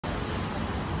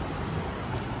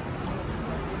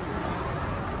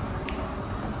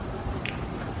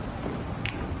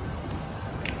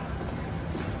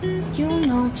You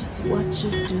know just what you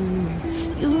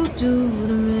do to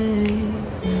me.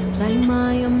 Play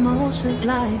my emotions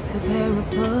like a pair of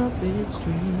puppet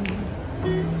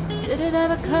strings. Did it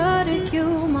ever occur to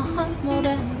you my heart's more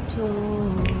than a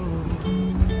toy?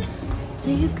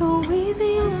 Please go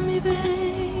easy on me,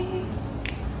 babe.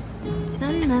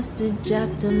 Send message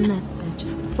after message,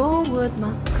 forward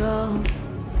my calls.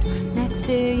 Next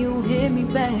day you hit me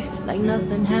back like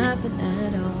nothing happened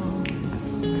at all.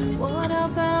 What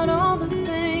about all the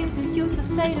things you used to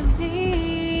say to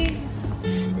me?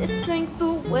 This ain't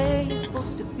the way it's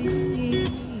supposed to be.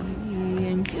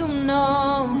 And you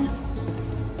know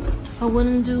I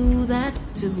wouldn't do that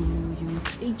to you.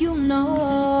 You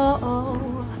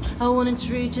know I wouldn't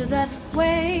treat you that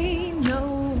way,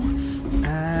 no.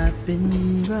 I've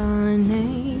been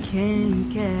running,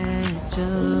 can't catch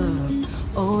up.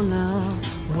 Oh love,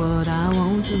 what I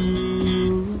won't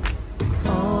do.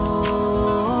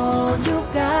 Oh, you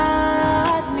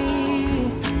got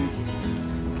me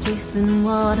chasing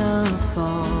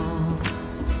waterfalls.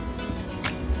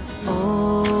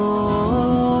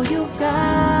 Oh, you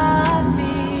got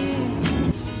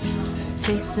me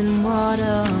chasing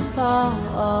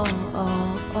waterfalls.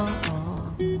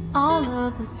 All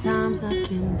of the times I've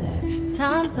been there,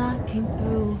 times I came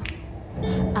through,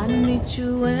 I'd meet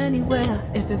you anywhere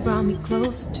if it brought me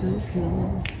closer to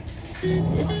you.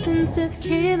 Distance is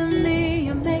killing me,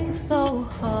 you make it so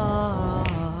hard.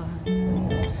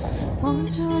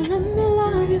 Won't you let me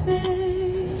love you,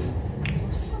 babe?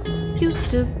 Used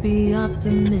to be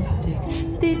optimistic,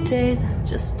 these days I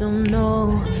just don't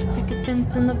know. Picket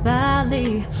fence in the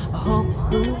valley, I hope it's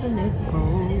losing its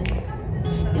hold.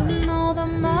 You know that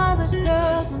other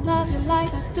girls will love you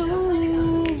like I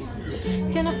do.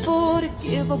 Can't afford to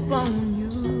give up on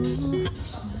you.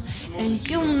 And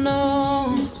you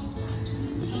know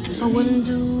I wouldn't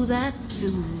do that to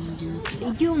you.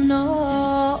 You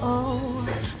know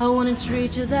I wouldn't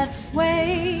treat you that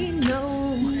way, no.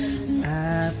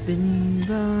 I've been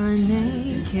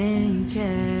running, can't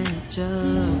catch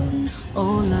up.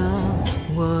 Oh love,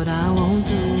 what I won't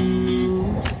do.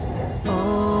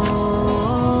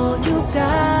 Oh, you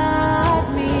got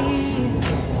me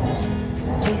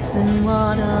chasing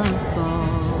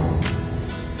waterfalls.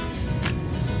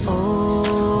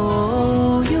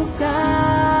 Oh, you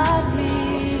got me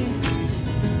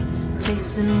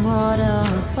chasing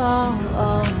waterfalls.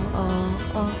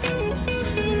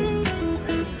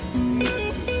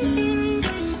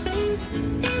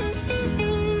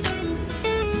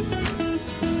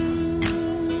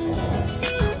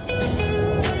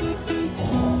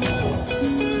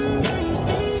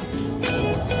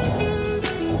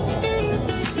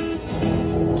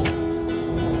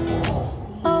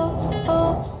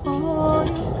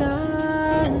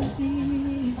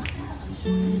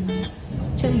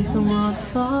 Chasing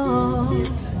waterfalls.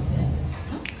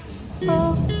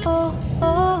 Oh, oh,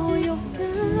 oh, you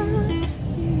got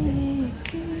me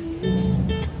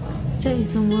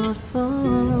chasing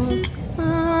waterfalls.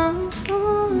 Oh,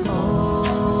 oh,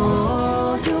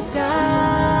 oh, you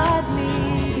got me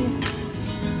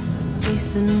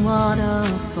chasing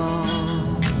waterfalls.